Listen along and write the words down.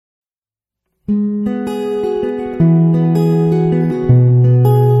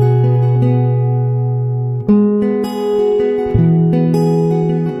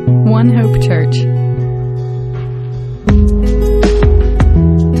One Hope Church.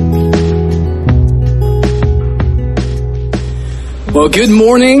 Well, good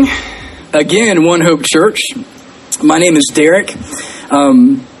morning again, One Hope Church. My name is Derek. For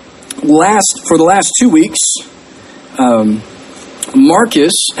the last 2 weeks,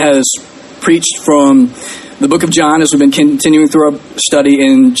 Marcus has preached from the book of John as we've been continuing through our study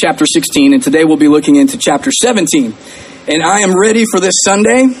in chapter 16, and today we'll be looking into chapter 17. And I am ready for this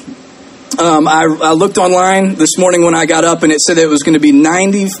Sunday. I looked online this morning when I got up, and it said it was going to be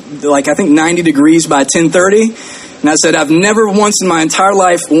 90 degrees by 10:30. And I said, I've never once in my entire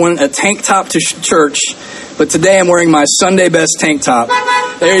life worn a tank top to church, but today I'm wearing my Sunday best tank top.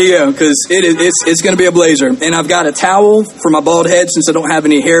 There you go, because it's going to be a blazer. And I've got a towel for my bald head since I don't have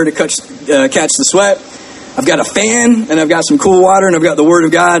any hair to catch the sweat. I've got a fan, and I've got some cool water, and I've got the Word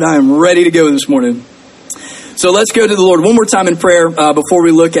of God. I am ready to go this morning. So let's go to the Lord one more time in prayer before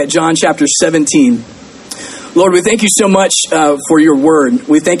we look at John chapter 17. Lord, we thank you so much for your Word.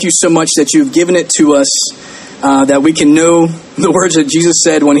 We thank you so much that you've given it to us, that we can know the words that Jesus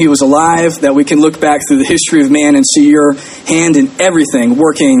said when he was alive, that we can look back through the history of man and see your hand in everything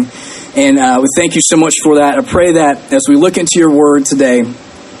working. And we thank you so much for that. I pray that as we look into your Word today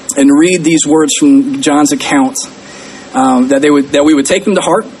and read these words from John's account, that we would take them to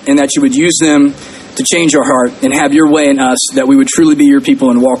heart and that you would use them to change our heart and have your way in us, that we would truly be your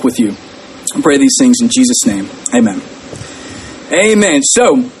people and walk with you. I pray these things in Jesus' name. Amen. Amen.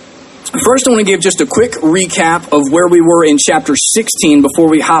 So, first I want to give just a quick recap of where we were in chapter 16 before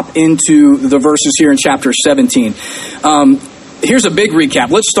we hop into the verses here in chapter 17. Here's a big recap.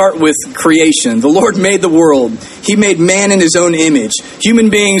 Let's start with creation. The Lord made the world. He made man in his own image.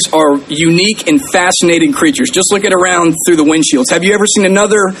 Human beings are unique and fascinating creatures. Just look around through the windshields. Have you ever seen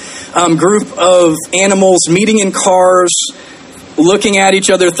another group of animals meeting in cars, looking at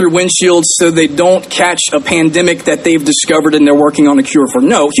each other through windshields so they don't catch a pandemic that they've discovered and they're working on a cure for?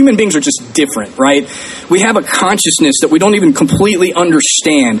 No, human beings are just different, right? We have a consciousness that we don't even completely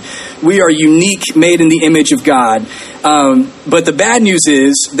understand. We are unique, made in the image of God. But the bad news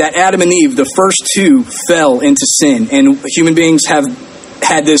is that Adam and Eve, the first two, fell into sin. And human beings have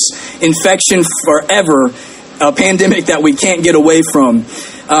had this infection forever, a pandemic that we can't get away from.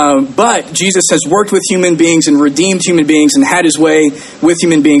 But Jesus has worked with human beings and redeemed human beings and had his way with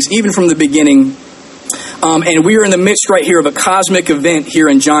human beings, even from the beginning. And we are in the midst right here of a cosmic event here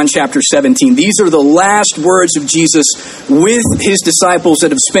in John chapter 17. These are the last words of Jesus with his disciples that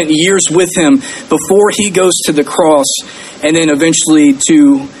have spent years with him before he goes to the cross and then eventually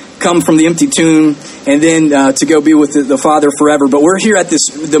to come from the empty tomb and then to go be with the Father forever. But we're here at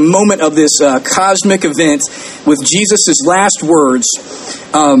the moment of this cosmic event with Jesus' last words.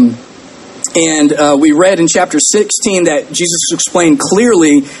 And we read in chapter 16 that Jesus explained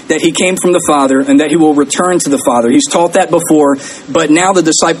clearly that he came from the Father and that he will return to the Father. He's taught that before, but now the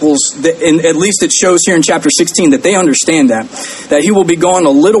disciples, and at least it shows here in chapter 16, that they understand that he will be gone a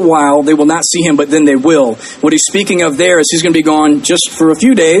little while. They will not see him, but then they will. What he's speaking of there is he's going to be gone just for a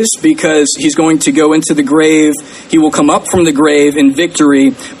few days because he's going to go into the grave. He will come up from the grave in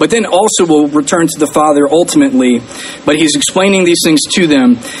victory, but then also will return to the Father ultimately. But he's explaining these things to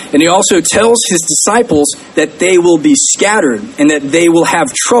them, and he also tells his disciples that they will be scattered and that they will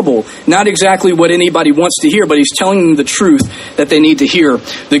have trouble. Not exactly what anybody wants to hear, but he's telling them the truth that they need to hear.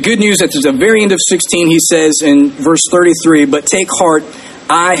 The good news at the very end of 16, he says in verse 33, "But take heart,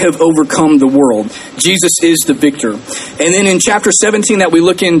 I have overcome the world." Jesus is the victor. And then in chapter 17 that we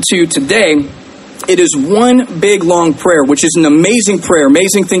look into today, it is one big long prayer, which is an amazing prayer,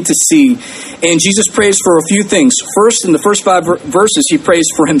 amazing thing to see. And Jesus prays for a few things. First, in the first 5 verses, he prays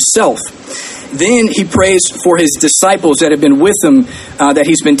for himself. Then he prays for his disciples that have been with him, that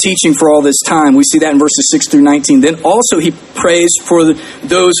he's been teaching for all this time. We see that in verses 6 through 19. Then also he prays for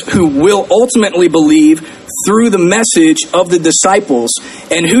those who will ultimately believe through the message of the disciples.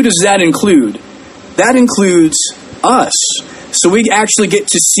 And who does that include? That includes us. So we actually get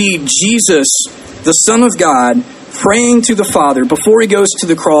to see Jesus, the Son of God, praying to the Father before he goes to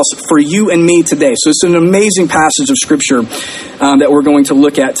the cross for you and me today. So it's an amazing passage of Scripture that we're going to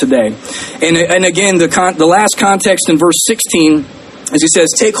look at today. And again, the last context in verse 16, as he says,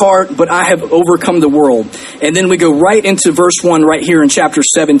 "Take heart, but I have overcome the world." And then we go right into verse 1 right here in chapter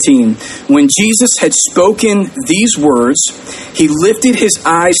 17. When Jesus had spoken these words, he lifted his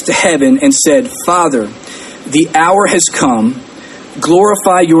eyes to heaven and said, "Father, the hour has come.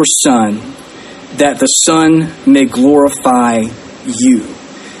 Glorify your Son, that the Son may glorify you."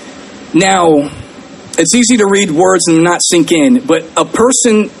 Now, it's easy to read words and not sink in, but a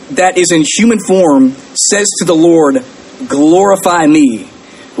person that is in human form says to the Lord, "Glorify me."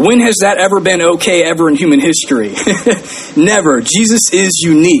 When has that ever been okay ever in human history? Never. Jesus is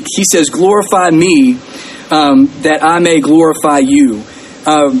unique. He says, glorify me, that I may glorify you.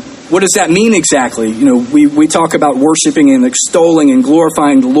 What does that mean exactly? We talk about worshiping and extolling and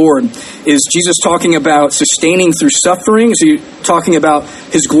glorifying the Lord. Is Jesus talking about sustaining through suffering? Is he talking about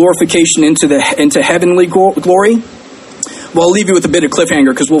his glorification into heavenly glory? Well, I'll leave you with a bit of cliffhanger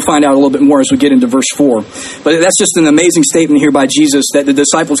because we'll find out a little bit more as we get into verse 4. But that's just an amazing statement here by Jesus that the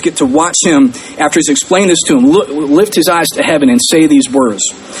disciples get to watch him after he's explained this to them, lift his eyes to heaven and say these words.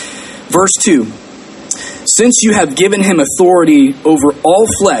 Verse 2. Since you have given him authority over all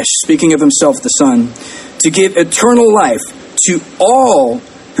flesh, speaking of himself, the Son, to give eternal life to all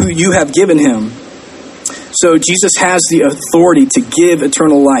who you have given him. So Jesus has the authority to give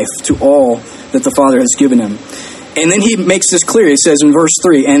eternal life to all that the Father has given him. And then he makes this clear. He says in verse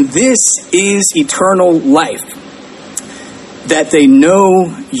 3, and this is eternal life, that they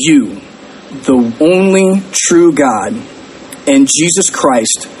know you, the only true God, and Jesus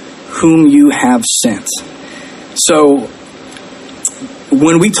Christ, whom you have sent. So,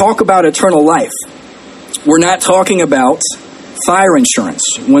 when we talk about eternal life, we're not talking about fire insurance.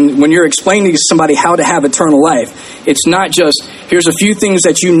 When you're explaining to somebody how to have eternal life, it's not just, here's a few things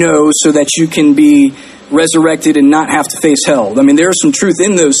that you know so that you can be resurrected and not have to face hell. I mean, there's some truth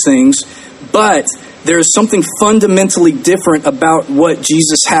in those things, but there's something fundamentally different about what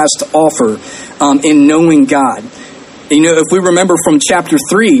Jesus has to offer in knowing God. If we remember from chapter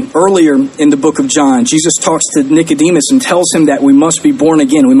 3, earlier in the book of John, Jesus talks to Nicodemus and tells him that we must be born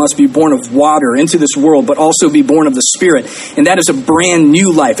again. We must be born of water into this world, but also be born of the Spirit. And that is a brand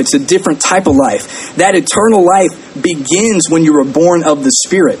new life. It's a different type of life. That eternal life begins when you were born of the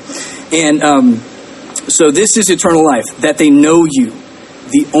Spirit. And so this is eternal life, that they know you,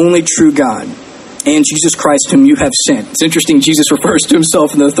 the only true God, and Jesus Christ whom you have sent. It's interesting, Jesus refers to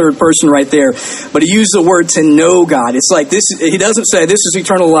himself in the third person right there, but he used the word to know God. It's like this, he doesn't say this is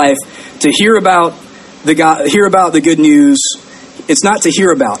eternal life, to hear about the good news. It's not to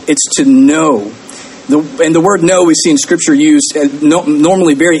hear about, it's to know. And the word know we see in Scripture used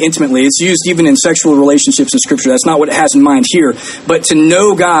normally very intimately. It's used even in sexual relationships in Scripture. That's not what it has in mind here. But to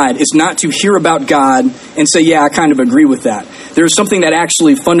know God is not to hear about God and say, yeah, I kind of agree with that. There's something that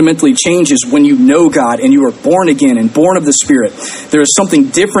actually fundamentally changes when you know God and you are born again and born of the Spirit. There is something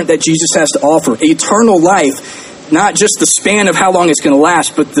different that Jesus has to offer. Eternal life, not just the span of how long it's going to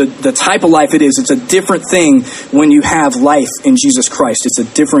last, but the type of life it is. It's a different thing when you have life in Jesus Christ. It's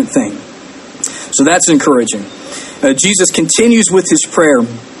a different thing. So that's encouraging. Jesus continues with his prayer in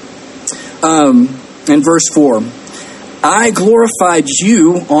verse 4. I glorified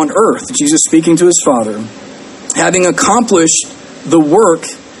you on earth, Jesus speaking to his Father, having accomplished the work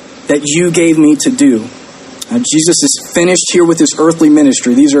that you gave me to do. Jesus is finished here with his earthly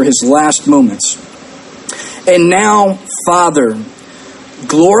ministry. These are his last moments. And now, Father,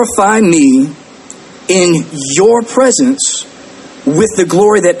 glorify me in your presence with the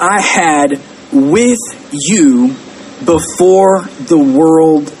glory that I had with you before the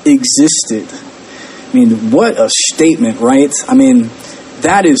world existed. I mean, what a statement, right? I mean,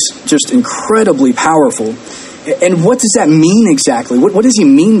 that is just incredibly powerful. And what does that mean exactly? What does he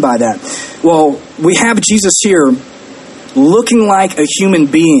mean by that? Well, we have Jesus here looking like a human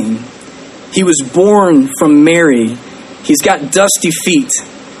being. He was born from Mary. He's got dusty feet.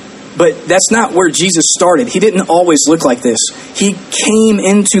 But that's not where Jesus started. He didn't always look like this. He came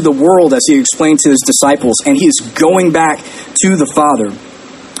into the world, as he explained to his disciples, and he is going back to the Father.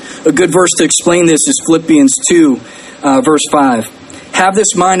 A good verse to explain this is Philippians 2, verse 5. Have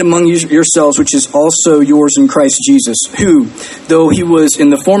this mind among yourselves, which is also yours in Christ Jesus, who, though he was in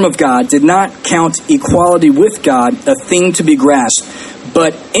the form of God, did not count equality with God a thing to be grasped,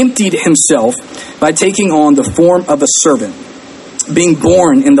 but emptied himself by taking on the form of a servant. Being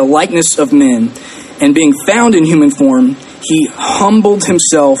born in the likeness of men, and being found in human form, he humbled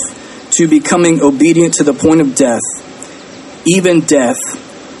himself to becoming obedient to the point of death, even death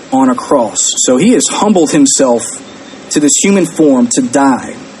on a cross. So he has humbled himself to this human form to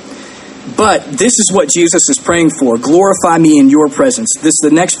die. But this is what Jesus is praying for. Glorify me in your presence.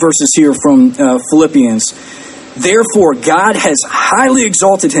 The next verse is here from Philippians. Therefore, God has highly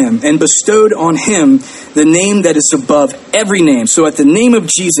exalted him and bestowed on him the name that is above every name. So at the name of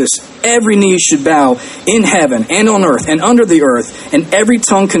Jesus, every knee should bow in heaven and on earth and under the earth, and every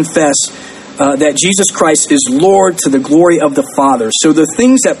tongue confess that Jesus Christ is Lord to the glory of the Father. So the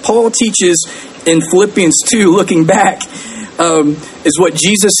things that Paul teaches in Philippians 2, looking back, is what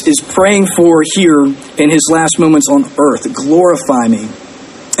Jesus is praying for here in his last moments on earth. Glorify me.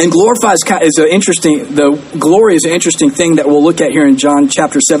 And the glory is an interesting thing that we'll look at here in John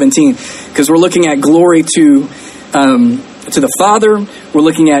chapter 17, because we're looking at glory to the Father. We're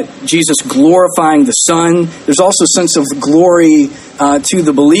looking at Jesus glorifying the Son. There's also a sense of glory to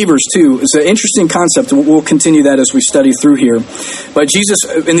the believers too. It's an interesting concept. We'll continue that as we study through here. But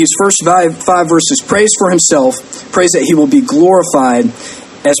Jesus, in these first five verses, prays for himself, prays that he will be glorified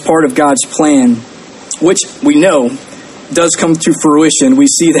as part of God's plan, which we know does come to fruition. We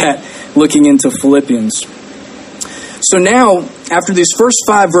see that looking into Philippians. So now, after these first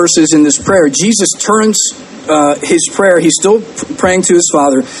 5 verses in this prayer, Jesus turns his prayer. He's still praying to his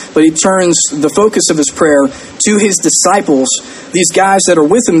Father, but he turns the focus of his prayer to his disciples, these guys that are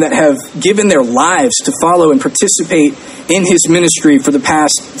with him that have given their lives to follow and participate in his ministry for the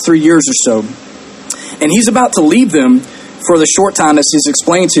past 3 years or so. And he's about to leave them for the short time, as he's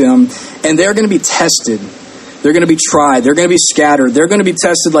explained to them, and they're going to be tested. They're going to be tried. They're going to be scattered. They're going to be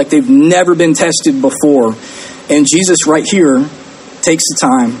tested like they've never been tested before. And Jesus right here takes the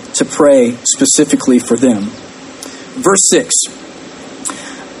time to pray specifically for them. Verse 6.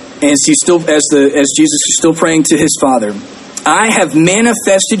 As Jesus is still praying to his Father, I have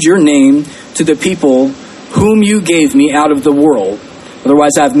manifested your name to the people whom you gave me out of the world.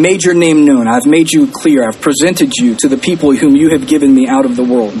 Otherwise, I've made your name known. I've made you clear. I've presented you to the people whom you have given me out of the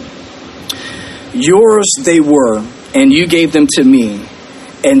world. Yours they were, and you gave them to me,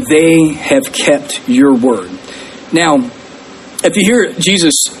 and they have kept your word. Now, if you hear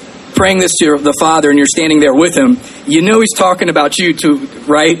Jesus praying this to the Father and you're standing there with him, you know he's talking about you too,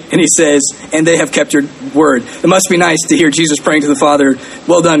 right? And he says, and they have kept your word. It must be nice to hear Jesus praying to the Father,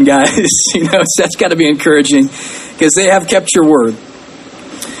 well done, guys. That's got to be encouraging, because they have kept your word.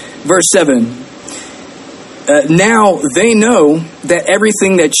 Verse 7. Now they know that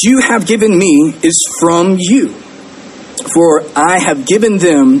everything that you have given me is from you. For I have given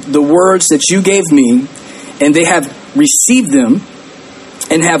them the words that you gave me, and they have received them,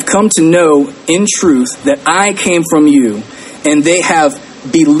 and have come to know in truth that I came from you, and they have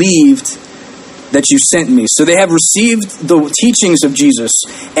believed that you sent me. So they have received the teachings of Jesus,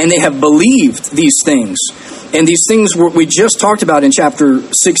 and they have believed these things. And these things we just talked about in chapter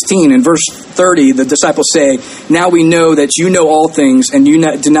 16. In verse 30, the disciples say, now we know that you know all things, and you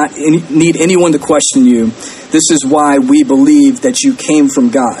do not need anyone to question you. This is why we believe that you came from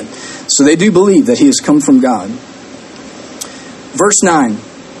God. So they do believe that he has come from God. Verse 9,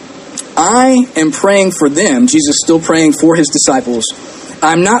 I am praying for them. Jesus still praying for his disciples.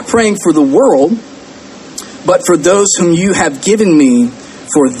 I'm not praying for the world, but for those whom you have given me,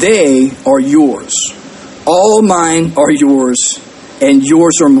 for they are yours. All mine are yours, and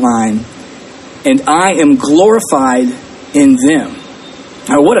yours are mine, and I am glorified in them.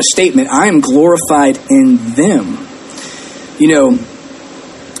 Now, what a statement. I am glorified in them.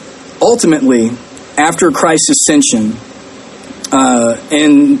 Ultimately, after Christ's ascension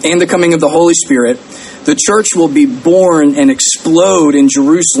and the coming of the Holy Spirit, the church will be born and explode in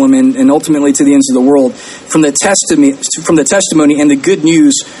Jerusalem and ultimately to the ends of the world from the testimony and the good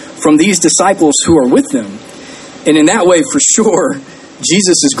news from these disciples who are with them. And in that way, for sure,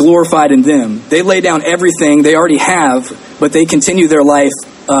 Jesus is glorified in them. They lay down everything they already have, but they continue their life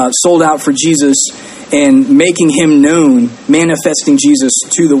sold out for Jesus and making him known, manifesting Jesus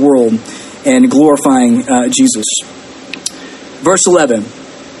to the world and glorifying Jesus. Verse 11.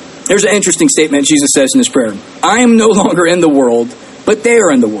 There's an interesting statement Jesus says in this prayer. I am no longer in the world, but they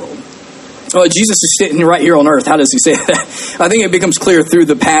are in the world. Oh, Jesus is sitting right here on earth. How does he say that? I think it becomes clear through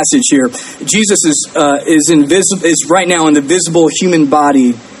the passage here. Jesus is right now in the visible human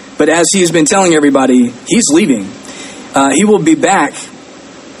body, but as he's been telling everybody, he's leaving. He will be back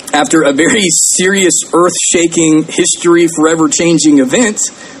after a very serious, earth-shaking, history, forever-changing event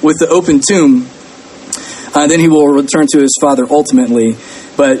with the open tomb. Then he will return to his Father ultimately.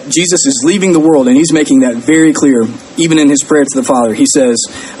 But Jesus is leaving the world, and he's making that very clear, even in his prayer to the Father. He says,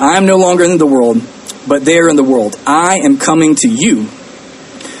 I am no longer in the world, but they are in the world. I am coming to you.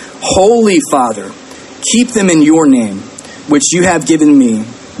 Holy Father, keep them in your name, which you have given me,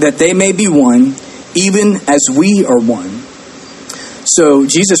 that they may be one, even as we are one. So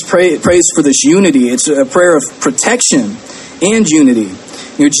Jesus prays for this unity. It's a prayer of protection and unity.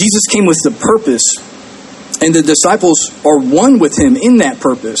 Jesus came with the purpose, and the disciples are one with him in that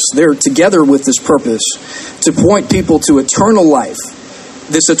purpose. They're together with this purpose to point people to eternal life.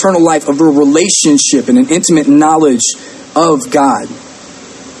 This eternal life of a relationship and an intimate knowledge of God.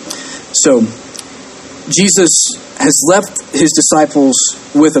 So, Jesus has left his disciples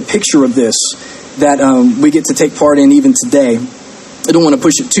with a picture of this that we get to take part in even today. I don't want to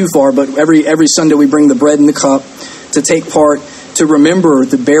push it too far, but every Sunday we bring the bread and the cup to take part to remember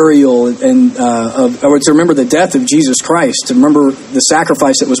the burial and or to remember the death of Jesus Christ, to remember the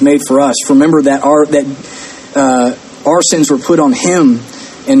sacrifice that was made for us, remember that our sins were put on him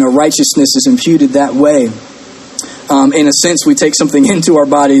and our righteousness is imputed that way. In a sense, we take something into our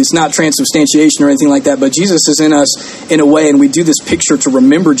bodies, not transubstantiation or anything like that, but Jesus is in us in a way, and we do this picture to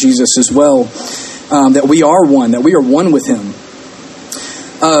remember Jesus as well, that we are one, that we are one with him.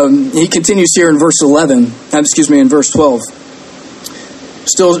 He continues here in verse 12.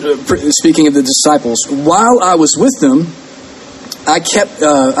 Still speaking of the disciples. While I was with them, I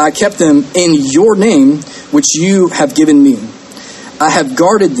kept them in your name, which you have given me. I have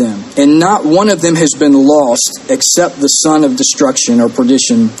guarded them, and not one of them has been lost, except the son of destruction or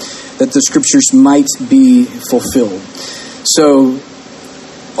perdition, that the scriptures might be fulfilled. So,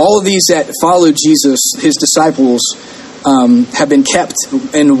 all of these that followed Jesus, his disciples, have been kept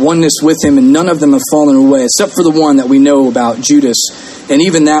in oneness with him, and none of them have fallen away, except for the one that we know about, Judas. And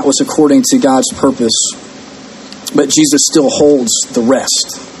even that was according to God's purpose. But Jesus still holds the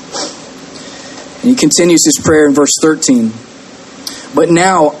rest. And he continues his prayer in verse 13. But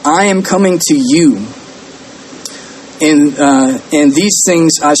now I am coming to you, and these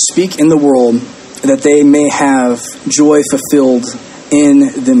things I speak in the world, that they may have joy fulfilled in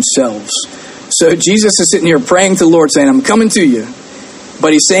themselves. So Jesus is sitting here praying to the Lord, saying, I'm coming to you.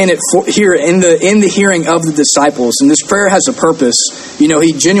 But he's saying it here in the hearing of the disciples. And this prayer has a purpose. You know,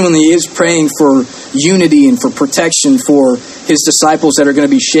 he genuinely is praying for unity and for protection for his disciples that are going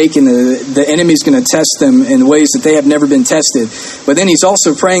to be shaken. The enemy's going to test them in ways that they have never been tested. But then he's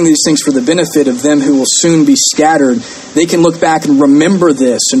also praying these things for the benefit of them who will soon be scattered. They can look back and remember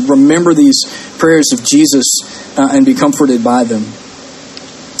this and remember these prayers of Jesus and be comforted by them.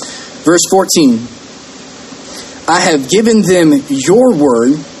 Verse 14. I have given them your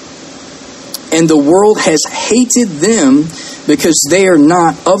word, and the world has hated them because they are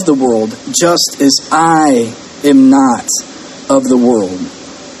not of the world, just as I am not of the world.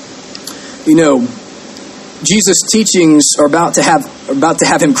 You know, Jesus' teachings are about to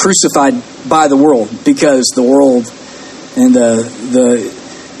have him crucified by the world, because the world and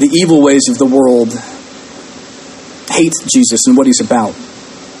the evil ways of the world hate Jesus and what he's about.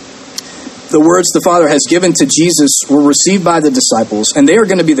 The words the Father has given to Jesus were received by the disciples, and they are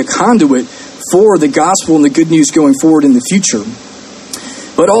going to be the conduit for the gospel and the good news going forward in the future.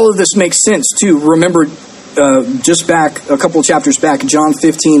 But all of this makes sense, too. Remember, just back, a couple of chapters back, John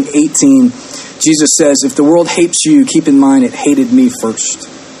 15:18, Jesus says, if the world hates you, keep in mind it hated me first.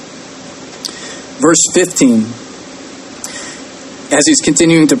 Verse 15, as he's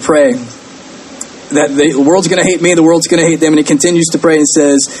continuing to pray, that the world's going to hate me, the world's going to hate them. And he continues to pray and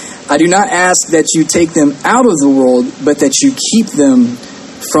says, I do not ask that you take them out of the world, but that you keep them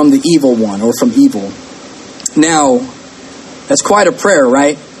from the evil one, or from evil. Now, that's quite a prayer,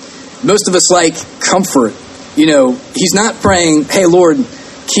 right? Most of us like comfort. You know, he's not praying, hey, Lord,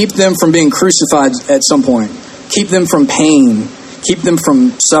 keep them from being crucified at some point. Keep them from pain. Keep them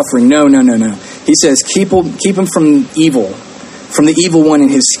from suffering. No. He says, keep them from evil, from the evil one and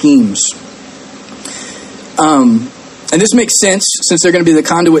his schemes. And this makes sense, since they're going to be the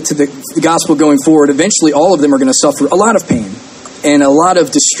conduit to the gospel going forward. Eventually, all of them are going to suffer a lot of pain and a lot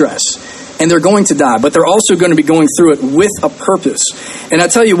of distress. And they're going to die, but they're also going to be going through it with a purpose. And I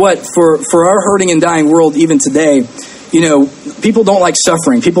tell you what, for our hurting and dying world even today, you know, people don't like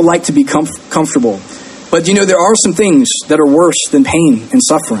suffering. People like to be comfortable. But, you know, there are some things that are worse than pain and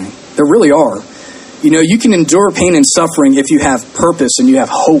suffering. There really are. You know, you can endure pain and suffering if you have purpose and you have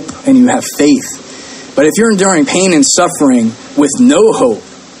hope and you have faith. But if you're enduring pain and suffering with no hope,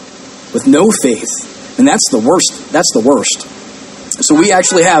 with no faith, then that's the worst. That's the worst. So we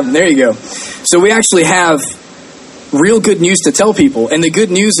actually have, there you go. So we actually have real good news to tell people. And the good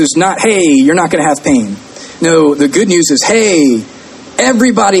news is not, hey, you're not going to have pain. No, the good news is, hey,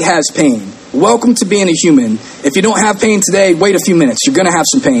 everybody has pain. Welcome to being a human. If you don't have pain today, wait a few minutes. You're going to have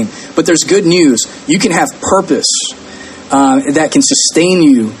some pain. But there's good news. You can have purpose that can sustain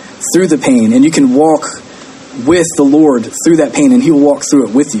you through the pain, and you can walk with the Lord through that pain, and he will walk through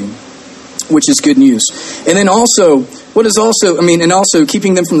it with you, which is good news. And then also, also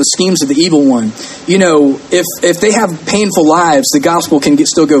keeping them from the schemes of the evil one. You know, if they have painful lives, the gospel can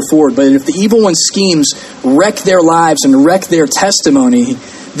still go forward. But if the evil one's schemes wreck their lives and wreck their testimony,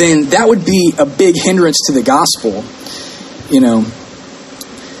 then that would be a big hindrance to the gospel, you know.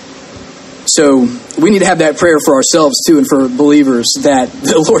 So we need to have that prayer for ourselves too, and for believers, that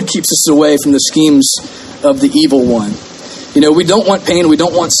the Lord keeps us away from the schemes of the evil one. You know, we don't want pain, we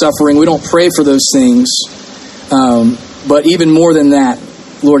don't want suffering, we don't pray for those things. But even more than that,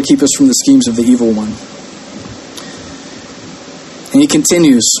 Lord, keep us from the schemes of the evil one. And he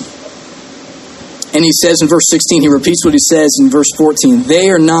continues. And he says in verse 16, he repeats what he says in verse 14. They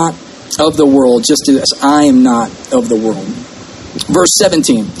are not of the world, just as I am not of the world. Verse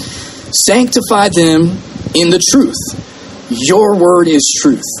 17. Sanctify them in the truth. Your word is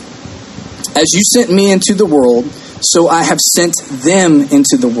truth. As you sent me into the world, so I have sent them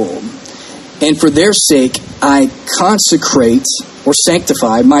into the world. And for their sake, I consecrate or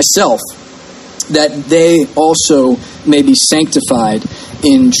sanctify myself, that they also may be sanctified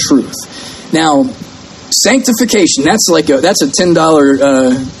in truth. Now, sanctification, that's a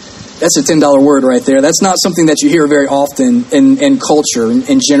 $10 word right there. That's not something that you hear very often in culture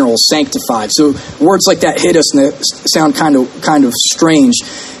in general, sanctified. So words like that hit us and they sound kind of strange.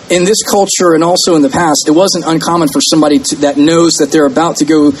 In this culture and also in the past, it wasn't uncommon for somebody that knows that they're about to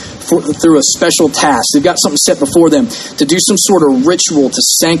go through a special task. They've got something set before them to do some sort of ritual to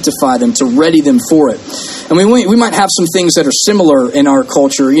sanctify them, to ready them for it. And we might have some things that are similar in our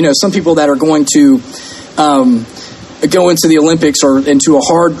culture. You know, some people that are going to go into the Olympics or into a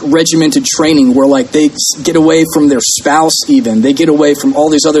hard regimented training where like they get away from their spouse even. They get away from all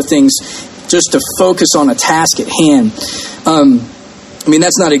these other things just to focus on a task at hand. I mean,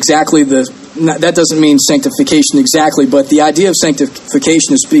 that's not exactly that doesn't mean sanctification exactly, but the idea of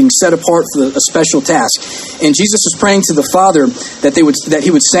sanctification is being set apart for a special task. And Jesus was praying to the Father that he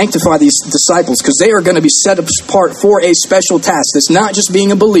would sanctify these disciples because they are going to be set apart for a special task. It's not just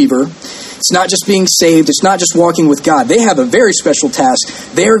being a believer. It's not just being saved. It's not just walking with God. They have a very special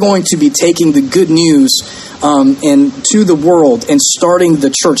task. They are going to be taking the good news and to the world and starting the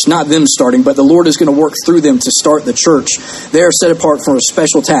church. Not them starting, but the Lord is going to work through them to start the church. They are set apart for a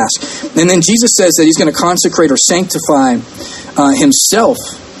special task. And then Jesus says that he's going to consecrate or sanctify himself.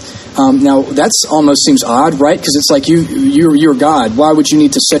 Now, that almost seems odd, right? Because it's like you're God. Why would you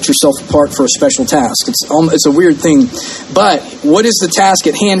need to set yourself apart for a special task? It's a weird thing. But what is the task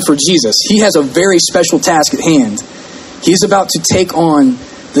at hand for Jesus? He has a very special task at hand. He's about to take on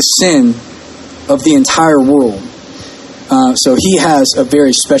the sin of the entire world. So he has a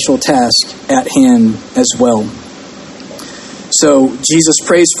very special task at hand as well. So Jesus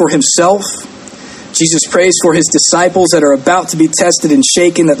prays for himself. Jesus prays for his disciples that are about to be tested and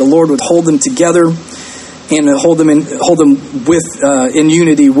shaken, that the Lord would hold them together and hold them in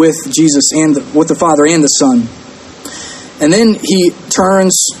unity with Jesus and with the Father and the Son. And then he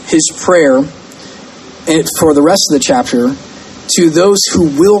turns his prayer for the rest of the chapter to those who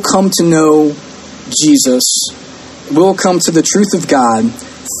will come to know Jesus, will come to the truth of God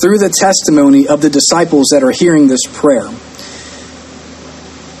through the testimony of the disciples that are hearing this prayer.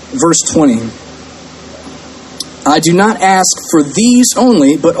 Verse 20. I do not ask for these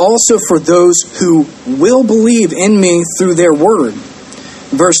only, but also for those who will believe in me through their word.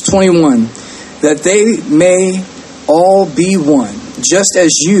 Verse 21, that they may all be one, just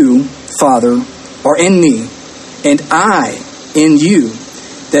as you, Father, are in me, and I in you,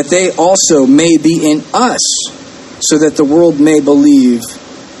 that they also may be in us, so that the world may believe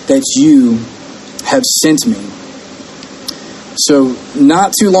that you have sent me. So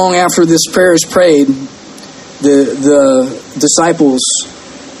not too long after this prayer is prayed, the disciples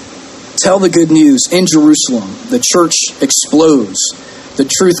tell the good news in Jerusalem. The church explodes. The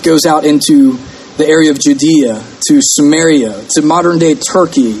truth goes out into the area of Judea, to Samaria, to modern-day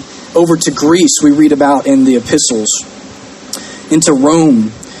Turkey, over to Greece, we read about in the epistles, into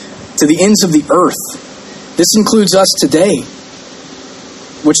Rome, to the ends of the earth. This includes us today,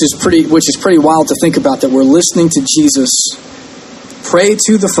 which is pretty wild to think about, that we're listening to Jesus pray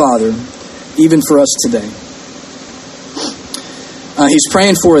to the Father, even for us today. He's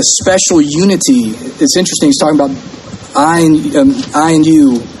praying for a special unity. It's interesting. He's talking about I and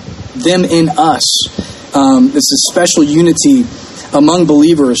you, them in us. It's a special unity among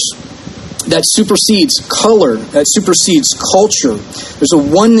believers that supersedes color, that supersedes culture. There's a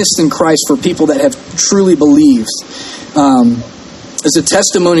oneness in Christ for people that have truly believed. As a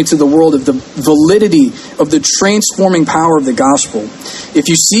testimony to the world of the validity of the transforming power of the gospel. If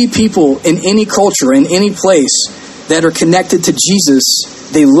you see people in any culture, in any place, that are connected to Jesus,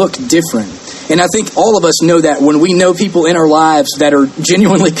 they look different. And I think all of us know that when we know people in our lives that are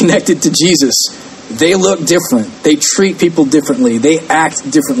genuinely connected to Jesus, they look different. They treat people differently. They act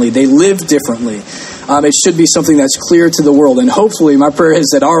differently. They live differently. It should be something that's clear to the world. And hopefully my prayer is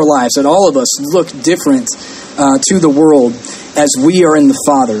that our lives, that all of us look different to the world as we are in the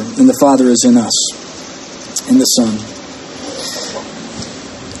Father and the Father is in us, in the Son.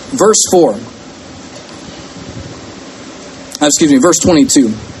 Verse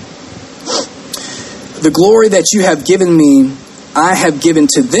 22. The glory that you have given me, I have given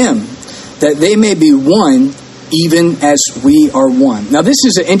to them, that they may be one, even as we are one. Now, this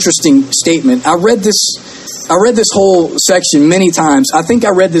is an interesting statement. I read this whole section many times. I think I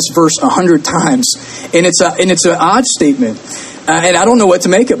read this verse 100 times, and it's an odd statement, and I don't know what to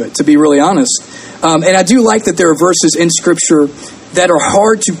make of it, to be really honest. And I do like that there are verses in Scripture that are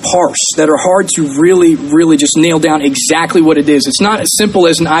hard to parse, that are hard to really, really just nail down exactly what it is. It's not as simple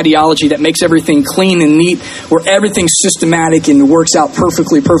as an ideology that makes everything clean and neat, where everything's systematic and works out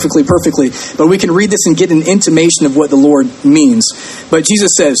perfectly. But we can read this and get an intimation of what the Lord means. But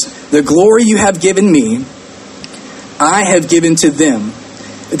Jesus says, "The glory you have given me, I have given to them,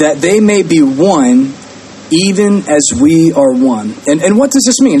 that they may be one, even as we are one." And what does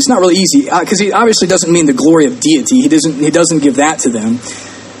this mean? It's not really easy, because he obviously doesn't mean the glory of deity. He doesn't give that to them.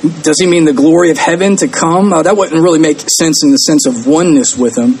 Does he mean the glory of heaven to come? That wouldn't really make sense in the sense of oneness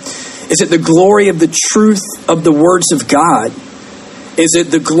with him. Is it the glory of the truth of the words of God? Is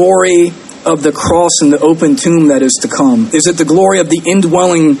it the glory of the cross and the open tomb that is to come? Is it the glory of the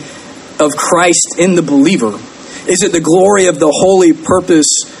indwelling of Christ in the believer? Is it the glory of the holy purpose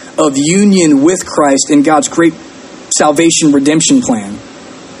of union with Christ in God's great salvation redemption plan?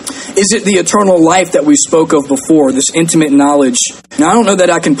 Is it the eternal life that we spoke of before, this intimate knowledge? Now, I don't know that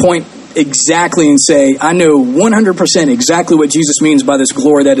I can point exactly and say, I know 100% exactly what Jesus means by this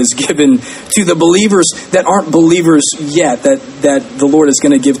glory that is given to the believers that aren't believers yet, that the Lord is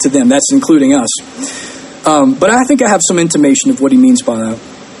going to give to them. That's including us. But I think I have some intimation of what he means by that.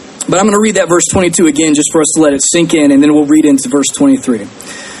 But I'm going to read that verse 22 again just for us to let it sink in, and then we'll read into verse 23.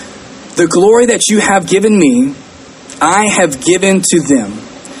 "The glory that you have given me, I have given to them,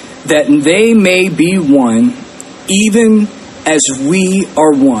 that they may be one, even as we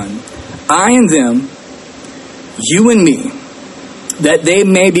are one. I and them, you and me, that they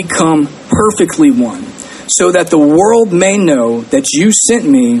may become perfectly one, so that the world may know that you sent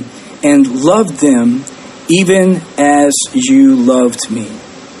me and loved them, even as you loved me."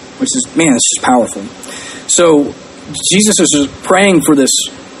 Which is, man, it's just powerful. So Jesus is praying for this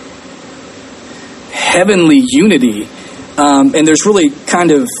heavenly unity. And there's really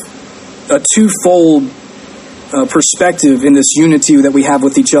kind of a twofold perspective in this unity that we have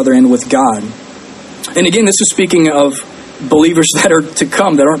with each other and with God. And again, this is speaking of believers that are to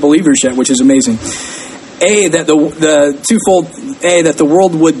come, that aren't believers yet, which is amazing. That the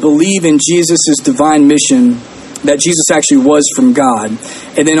world would believe in Jesus' divine mission, that Jesus actually was from God.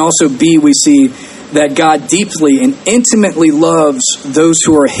 And then also B, we see that God deeply and intimately loves those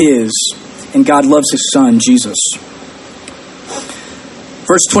who are his, and God loves his son, Jesus.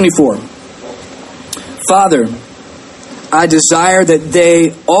 Verse 24. "Father, I desire that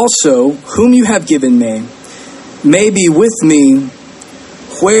they also, whom you have given me, may be with me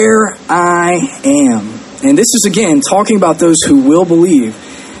where I am." And this is again talking about those who will believe.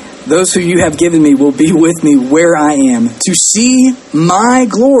 "Those who you have given me will be with me where I am, to see my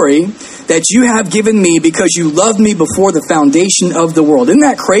glory that you have given me because you loved me before the foundation of the world." Isn't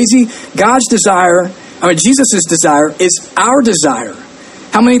that crazy? God's desire, Jesus' desire is our desire.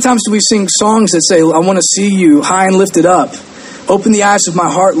 How many times do we sing songs that say, "I want to see you high and lifted up. Open the eyes of my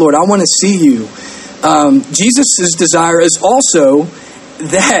heart, Lord. I want to see you." Jesus' desire is also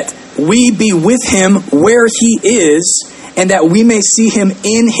that we be with him where he is, and that we may see him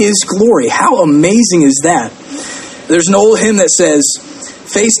in his glory. How amazing is that? There's an old hymn that says,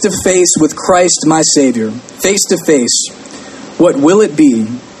 "Face to face with Christ my Savior, face to face, what will it be?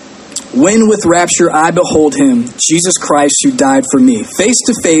 When with rapture I behold him, Jesus Christ who died for me. Face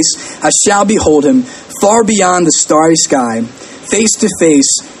to face I shall behold him, far beyond the starry sky. Face to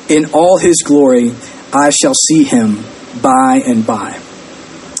face in all his glory, I shall see him by and by."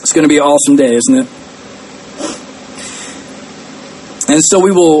 It's going to be an awesome day, isn't it? And so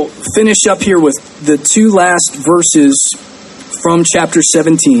we will finish up here with the two last verses from chapter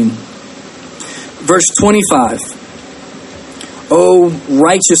 17. Verse 25. "O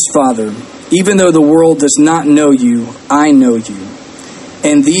righteous Father, even though the world does not know you, I know you,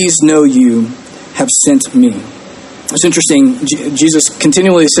 and these know you have sent me." It's interesting. Jesus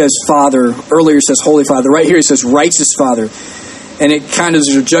continually says Father. Earlier he says Holy Father. Right here he says righteous Father. And it kind of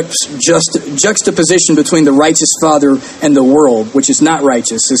is a juxtaposition between the righteous Father and the world, which is not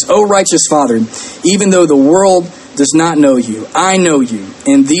righteous. It says, "O righteous Father, even though the world does not know you, I know you,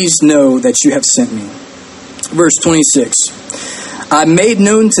 and these know that you have sent me." Verse 26, "I made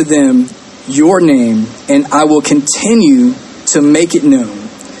known to them your name, and I will continue to make it known,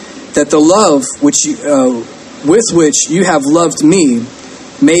 that the love with which you have loved me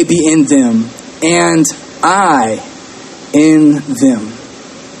may be in them, and I in them."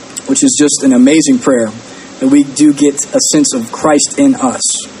 Which is just an amazing prayer, that we do get a sense of Christ in us.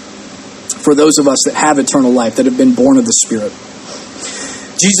 for those of us that have eternal life, that have been born of the Spirit.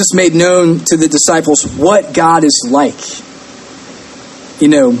 Jesus made known to the disciples what God is like.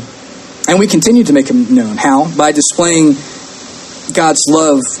 And we continue to make him known. How? By displaying God's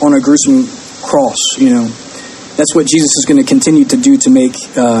love on a gruesome cross. That's what Jesus is going to continue to do to make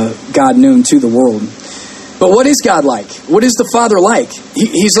God known to the world. But what is God like? What is the Father like?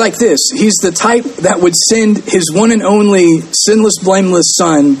 He's like this. He's the type that would send his one and only sinless, blameless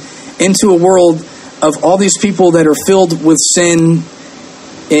Son into a world of all these people that are filled with sin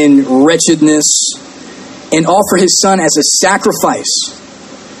and wretchedness, and offer his Son as a sacrifice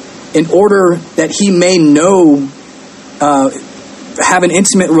in order that he may have an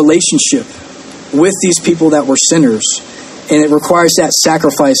intimate relationship with these people that were sinners. And it requires that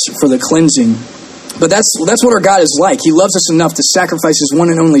sacrifice for the cleansing. But that's what our God is like. He loves us enough to sacrifice his one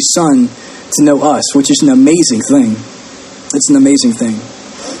and only Son to know us, which is an amazing thing. It's an amazing thing.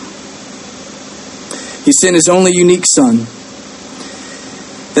 He sent his only unique Son,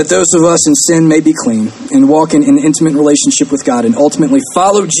 that those of us in sin may be clean and walk in an intimate relationship with God and ultimately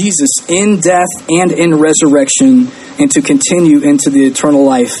follow Jesus in death and in resurrection, and to continue into the eternal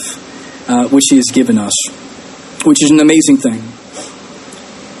life which he has given us, which is an amazing thing.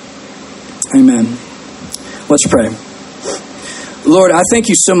 Amen. Let's pray. Lord, I thank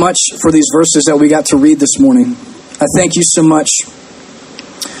you so much for these verses that we got to read this morning. I thank you so much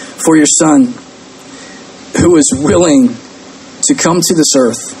for your Son, who is willing to come to this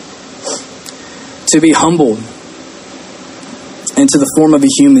earth, to be humbled into the form of a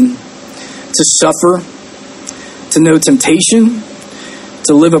human, to suffer, to know temptation,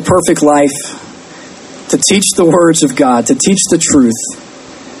 to live a perfect life, to teach the words of God, to teach the truth,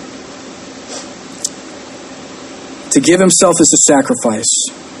 to give himself as a sacrifice,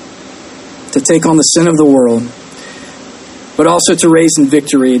 to take on the sin of the world, but also to raise in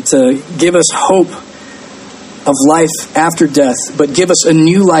victory, to give us hope of life after death, but give us a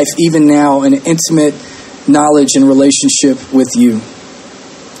new life even now, an intimate knowledge and relationship with you.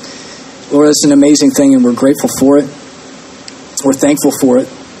 Lord, it's an amazing thing, and we're grateful for it. We're thankful for it.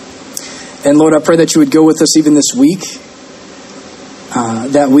 And Lord, I pray that you would go with us even this week,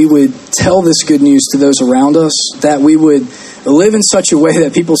 that we would tell this good news to those around us, that we would live in such a way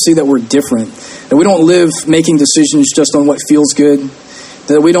that people see that we're different, that we don't live making decisions just on what feels good,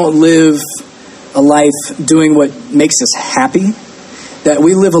 that we don't live a life doing what makes us happy, that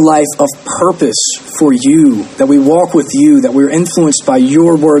we live a life of purpose for you, that we walk with you, that we're influenced by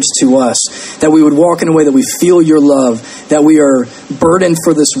your words to us, that we would walk in a way that we feel your love, that we are burdened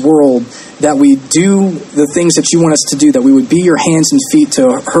for this world, that we do the things that you want us to do, that we would be your hands and feet to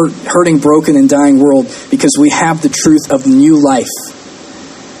a hurting, broken, and dying world, because we have the truth of new life,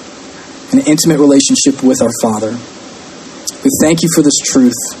 an intimate relationship with our Father. We thank you for this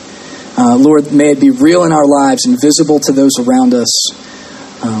truth. Lord, may it be real in our lives and visible to those around us.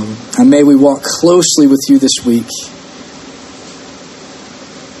 And may we walk closely with you this week.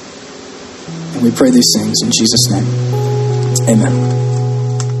 And we pray these things in Jesus' name. Amen.